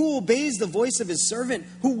 Who obeys the voice of His servant?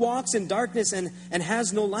 Who walks in darkness and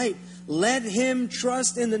has no light? Let him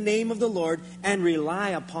trust in the name of the Lord and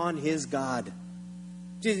rely upon his God.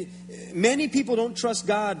 Many people don't trust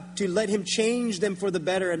God to let Him change them for the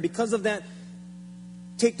better. And because of that,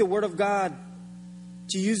 take the Word of God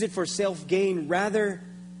to use it for self-gain rather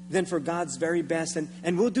than for God's very best.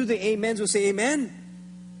 And we'll do the amens. We'll say amen.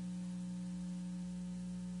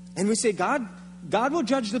 And we say, God will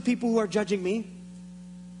judge the people who are judging me.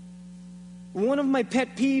 One of my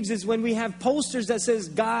pet peeves is when we have posters that says,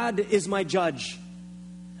 God is my judge.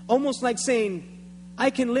 Almost like saying, I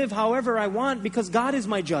can live however I want because God is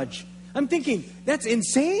my judge. I'm thinking, that's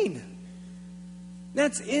insane.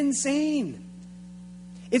 That's insane.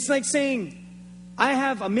 It's like saying, I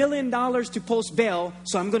have $1 million to post bail,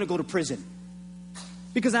 so I'm going to go to prison.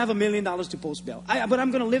 Because I have $1 million to post bail. But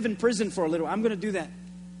I'm going to live in prison for a little. I'm going to do that.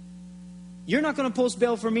 You're not going to post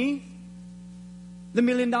bail for me. The $1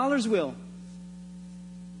 million will.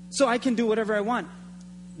 So I can do whatever I want.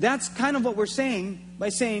 That's kind of what we're saying by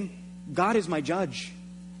saying, God is my judge.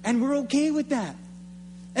 And we're okay with that.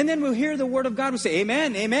 And then we'll hear the word of God. We'll say,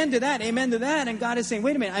 amen, amen to that, amen to that. And God is saying,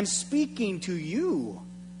 wait a minute, I'm speaking to you.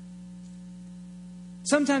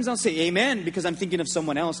 Sometimes I'll say amen because I'm thinking of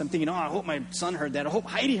someone else. I'm thinking, I hope my son heard that. I hope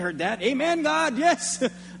Heidi heard that. Amen, God, yes.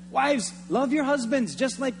 Wives, love your husbands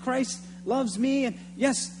just like Christ loves me. And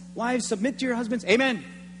yes, wives, submit to your husbands. Amen.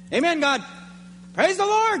 Amen, God. Praise the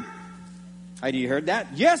Lord. Heidi, you heard that?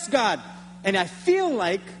 Yes, God. And I feel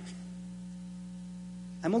like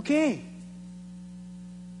I'm okay.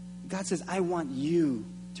 God says, I want you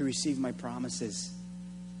to receive my promises.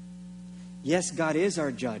 Yes, God is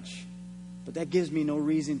our judge. But that gives me no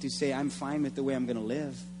reason to say I'm fine with the way I'm going to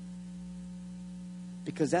live.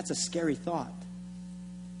 Because that's a scary thought.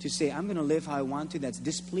 To say I'm going to live how I want to, that's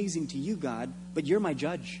displeasing to you, God, but you're my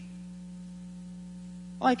judge.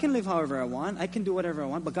 Oh, I can live however I want. I can do whatever I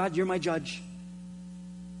want. But God, you're my judge.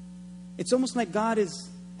 It's almost like God is,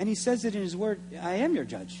 and He says it in His Word, I am your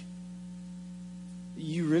judge.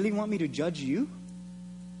 You really want me to judge you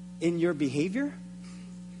in your behavior?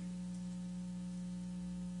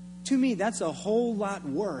 To me, that's a whole lot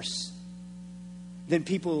worse than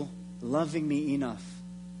people loving me enough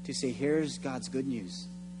to say, here's God's good news.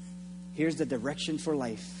 Here's the direction for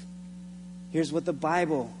life. Here's what the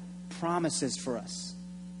Bible promises for us.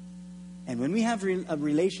 And when we have a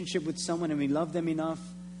relationship with someone and we love them enough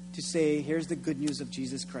to say, here's the good news of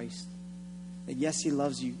Jesus Christ. That yes, He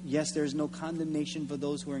loves you. Yes, there is no condemnation for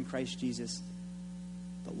those who are in Christ Jesus.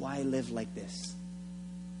 But why live like this?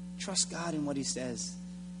 Trust God in what He says.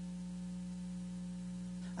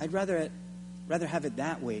 I'd rather have it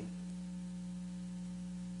that way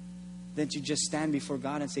than to just stand before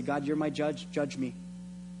God and say, God, you're my judge, judge me.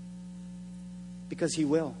 Because He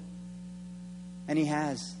will. And He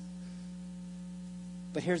has.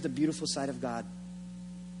 But here's the beautiful side of God.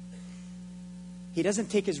 He doesn't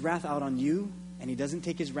take His wrath out on you, and He doesn't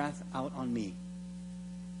take His wrath out on me.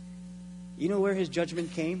 You know where His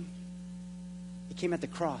judgment came? It came at the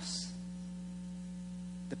cross.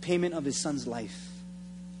 The payment of His Son's life.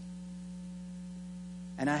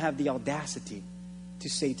 And I have the audacity to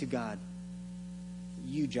say to God,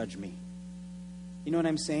 you judge me. You know what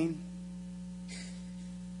I'm saying?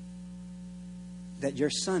 That your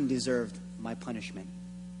Son deserved my punishment.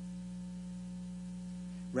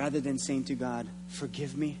 Rather than saying to God,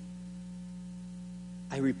 forgive me.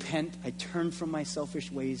 I repent. I turn from my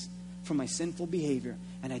selfish ways, from my sinful behavior,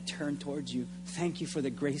 and I turn towards you. Thank you for the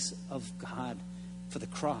grace of God, for the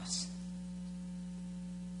cross.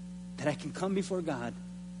 That I can come before God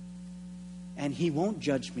and He won't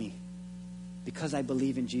judge me because I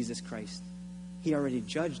believe in Jesus Christ. He already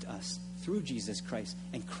judged us through Jesus Christ,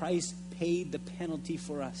 and Christ paid the penalty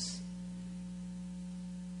for us.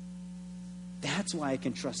 That's why I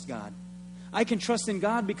can trust God. I can trust in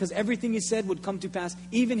God because everything He said would come to pass,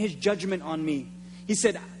 even His judgment on me. He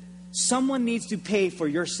said, someone needs to pay for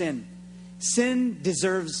your sin. Sin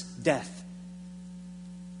deserves death.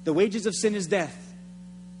 The wages of sin is death.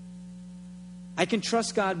 I can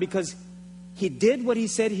trust God because He did what He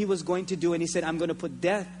said He was going to do, and He said, I'm going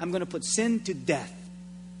to put sin to death.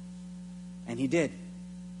 And He did.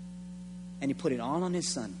 And He put it all on His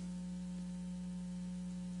Son,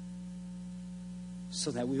 so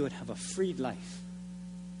that we would have a freed life.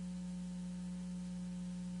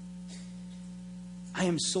 I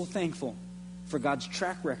am so thankful for God's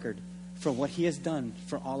track record, for what He has done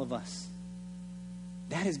for all of us.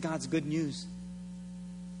 That is God's good news.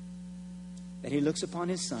 That He looks upon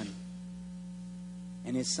His Son,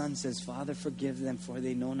 and His Son says, Father, forgive them, for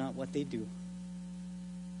they know not what they do.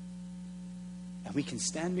 And we can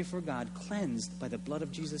stand before God cleansed by the blood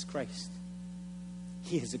of Jesus Christ.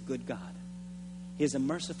 He is a good God. He is a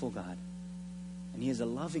merciful God. And He is a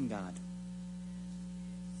loving God.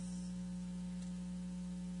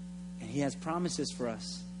 And He has promises for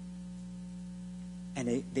us.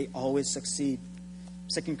 And they always succeed.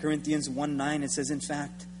 2 Corinthians 1:9, it says, in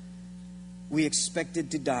fact, we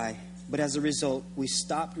expected to die, but as a result, we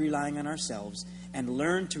stopped relying on ourselves and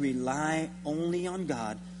learned to rely only on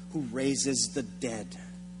God who raises the dead.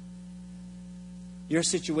 Your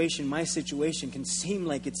situation, my situation, can seem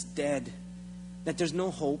like it's dead, that there's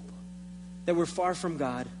no hope, that we're far from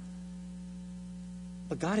God.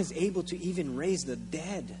 But God is able to even raise the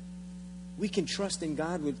dead. We can trust in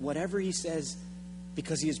God with whatever He says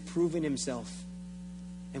because He has proven Himself.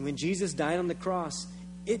 And when Jesus died on the cross,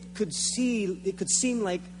 it could seem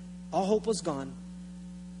like all hope was gone,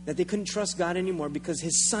 that they couldn't trust God anymore because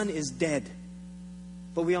His Son is dead.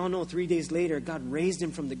 But we all know 3 days later, God raised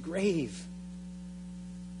Him from the grave.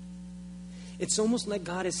 It's almost like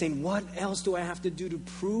God is saying, what else do I have to do to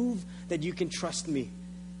prove that you can trust me?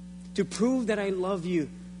 To prove that I love you?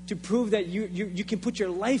 To prove that you can put your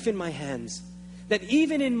life in my hands? That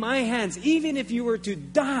even in my hands, even if you were to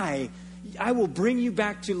die, I will bring you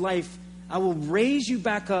back to life. I will raise you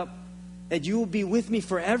back up, that you will be with me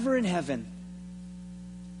forever in heaven.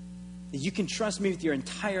 That you can trust me with your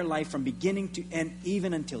entire life from beginning to end,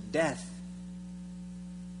 even until death.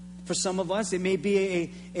 For some of us, it may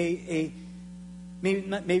be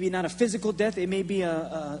maybe not a physical death. It may be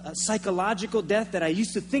a psychological death, that I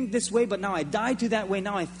used to think this way, but now I die to that way.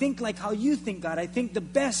 Now I think like how you think, God. I think the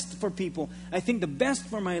best for people. I think the best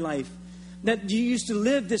for my life. That you used to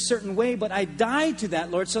live this certain way, but I die to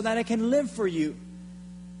that, Lord, so that I can live for you.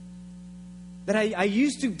 That I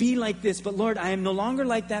used to be like this, but Lord, I am no longer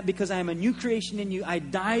like that because I am a new creation in you. I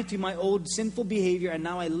died to my old sinful behavior, and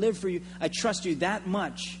now I live for you. I trust you that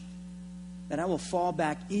much that I will fall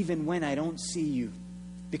back even when I don't see you,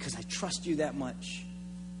 because I trust you that much.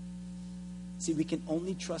 See, we can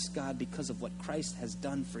only trust God because of what Christ has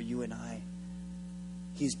done for you and I.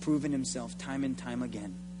 He's proven himself time and time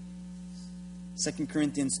again. 2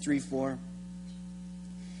 Corinthians 3:4.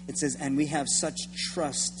 It says, and we have such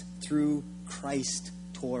trust through Christ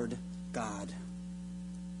toward God.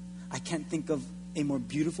 I can't think of a more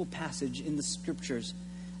beautiful passage in the scriptures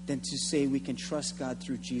than to say we can trust God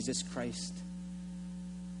through Jesus Christ.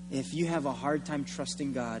 If you have a hard time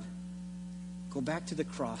trusting God, go back to the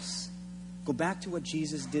cross. Go back to what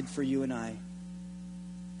Jesus did for you and I.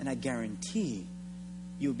 And I guarantee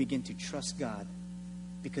you'll begin to trust God,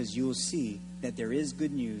 because you will see that there is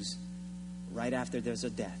good news right after there's a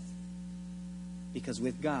death. Because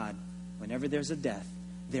with God, whenever there's a death,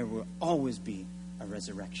 there will always be a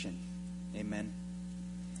resurrection. Amen.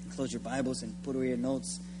 Close your Bibles and put away your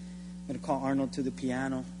notes. I'm going to call Arnold to the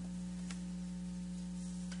piano.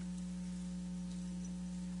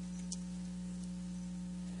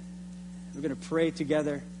 We're going to pray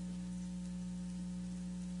together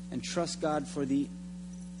and trust God for the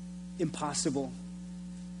impossible.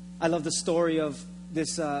 I love the story of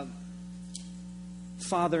this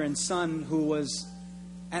father and son who was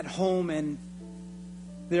at home, and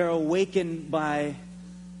they're awakened by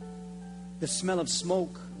the smell of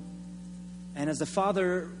smoke. And as the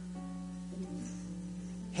father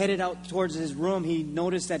headed out towards his room, he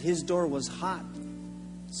noticed that his door was hot,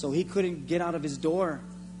 so he couldn't get out of his door.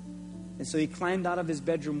 And so he climbed out of his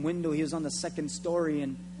bedroom window. He was on the second story,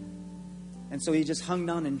 and so he just hung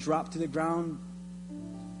down and dropped to the ground,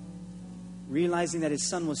 realizing that his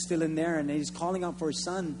son was still in there, and he's calling out for his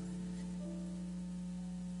son.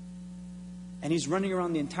 And he's running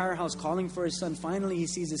around the entire house calling for his son. Finally, he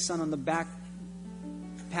sees his son on the back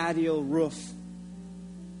patio roof.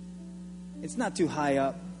 It's not too high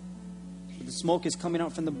up, but the smoke is coming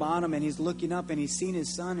out from the bottom, and he's looking up and he's seeing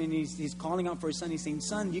his son, and he's calling out for his son. He's saying,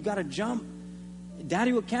 son, you got to jump.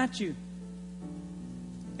 Daddy will catch you.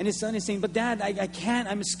 And his son is saying, but Dad, I can't.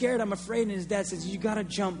 I'm scared. I'm afraid. And his dad says, you got to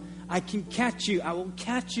jump. I can catch you. I will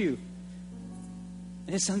catch you.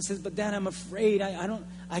 And his son says, but Dad, I'm afraid.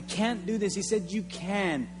 I can't do this. He said, you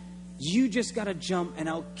can. You just got to jump and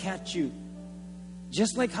I'll catch you.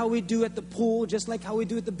 Just like how we do at the pool, just like how we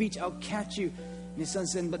do at the beach, I'll catch you. And his son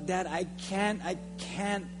said, but Dad, I can't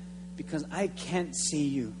because I can't see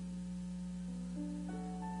you.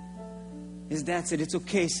 His dad said, it's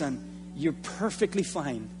okay, son. You're perfectly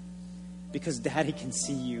fine because Daddy can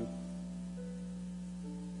see you.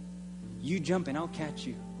 You jump and I'll catch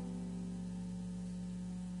you.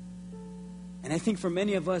 And I think for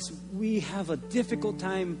many of us, we have a difficult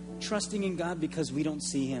time trusting in God because we don't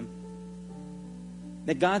see Him.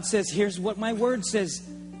 That God says, here's what my word says.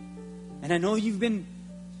 And I know you've been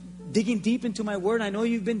digging deep into my word. I know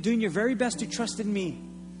you've been doing your very best to trust in me.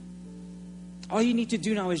 All you need to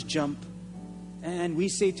do now is jump. And we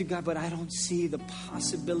say to God, but I don't see the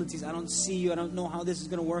possibilities. I don't see you. I don't know how this is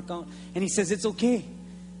going to work out. And He says, it's okay.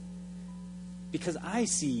 Because I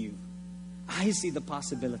see you. I see the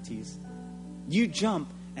possibilities. You jump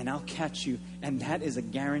and I'll catch you. And that is a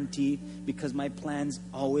guarantee because my plans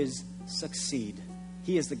always succeed.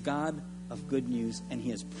 He is the God of good news, and He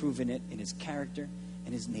has proven it in His character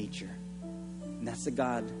and His nature. And that's the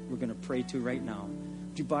God we're going to pray to right now.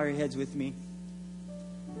 Would you bow your heads with me?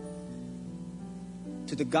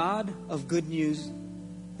 To the God of good news,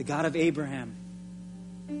 the God of Abraham,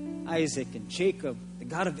 Isaac, and Jacob, the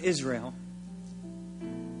God of Israel,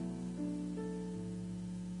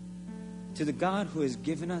 to the God who has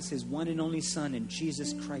given us His one and only Son in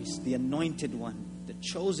Jesus Christ, the anointed one, the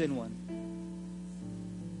chosen one.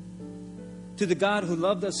 To the God who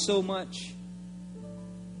loved us so much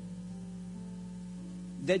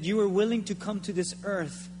that you were willing to come to this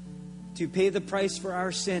earth to pay the price for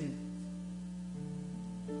our sin.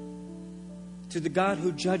 To the God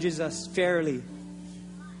who judges us fairly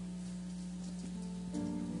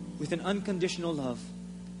with an unconditional love.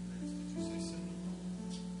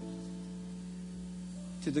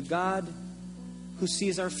 To the God who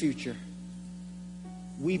sees our future.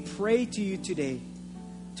 We pray to you today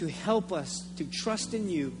to help us to trust in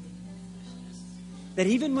you. That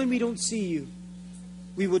even when we don't see you,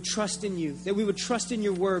 we would trust in you. That we would trust in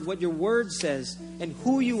your word, what your word says, and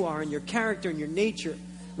who you are, and your character, and your nature.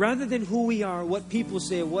 Rather than who we are, what people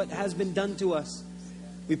say, what has been done to us.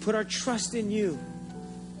 We put our trust in you.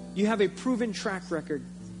 You have a proven track record.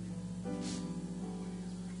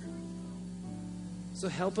 So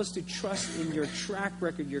help us to trust in your track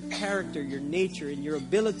record, your character, your nature, and your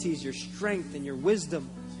abilities, your strength, and your wisdom.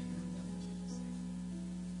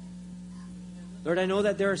 Lord, I know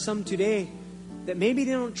that there are some today that maybe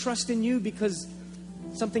they don't trust in you because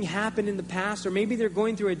something happened in the past, or maybe they're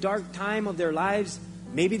going through a dark time of their lives.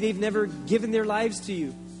 Maybe they've never given their lives to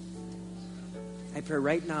you. I pray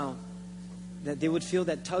right now that they would feel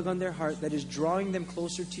that tug on their heart that is drawing them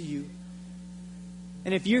closer to you.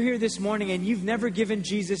 And if you're here this morning and you've never given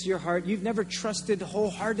Jesus your heart, you've never trusted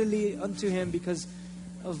wholeheartedly unto Him because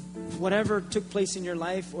of whatever took place in your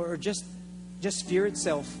life, or just fear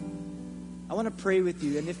itself, I want to pray with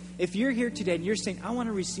you. And if you're here today and you're saying, I want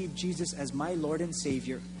to receive Jesus as my Lord and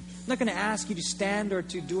Savior, I'm not going to ask you to stand or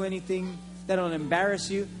to do anything that will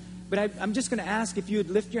embarrass you. But I'm just going to ask if you would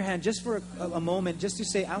lift your hand just for a moment, just to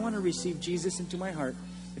say, I want to receive Jesus into my heart.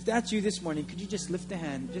 If that's you this morning, could you just lift a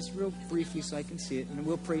hand, just real briefly so I can see it, and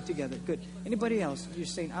we'll pray together. Good. Anybody else? You're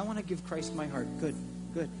saying, I want to give Christ my heart. Good,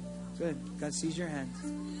 good, good. God sees your hands.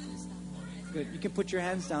 Good. You can put your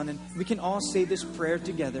hands down, and we can all say this prayer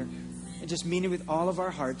together and just mean it with all of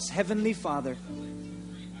our hearts. Heavenly Father,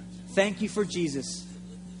 thank you for Jesus.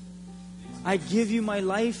 I give you my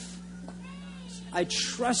life. I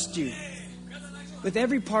trust you with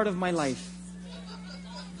every part of my life.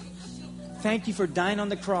 Thank you for dying on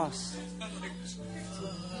the cross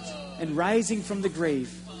and rising from the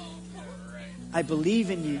grave. I believe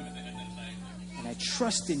in you and I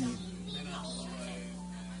trust in you.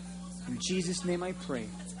 In Jesus' name I pray.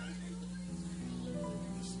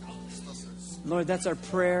 Lord, that's our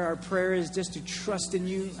prayer. Our prayer is just to trust in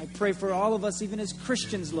you. I pray for all of us, even as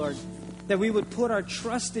Christians, Lord, that we would put our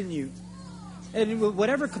trust in you. And in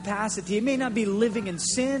whatever capacity, it may not be living in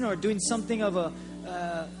sin or doing something of a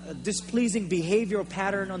displeasing behavioral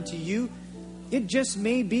pattern unto you. It just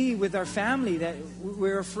may be with our family that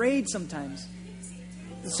we're afraid sometimes.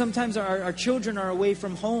 Sometimes our children are away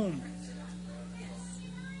from home.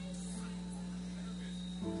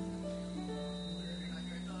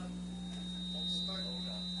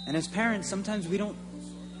 And as parents, sometimes we don't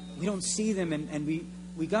see them, and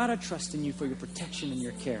we gotta trust in you for your protection and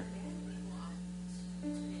your care.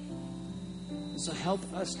 So help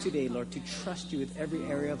us today, Lord, to trust you with every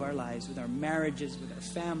area of our lives, with our marriages, with our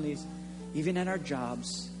families, even at our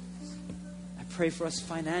jobs. I pray for us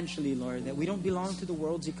financially, Lord, that we don't belong to the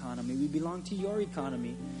world's economy. We belong to your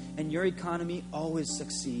economy, and your economy always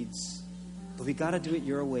succeeds. But we got to do it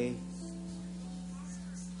your way.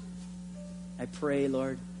 I pray,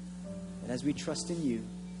 Lord, that as we trust in you,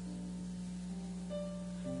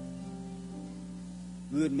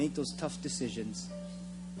 we would make those tough decisions.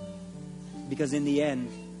 Because in the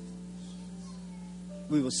end,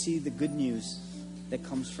 we will see the good news that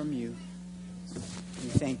comes from you. We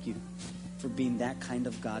thank you for being that kind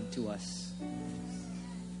of God to us.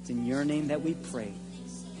 It's in your name that we pray.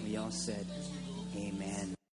 We all said, amen.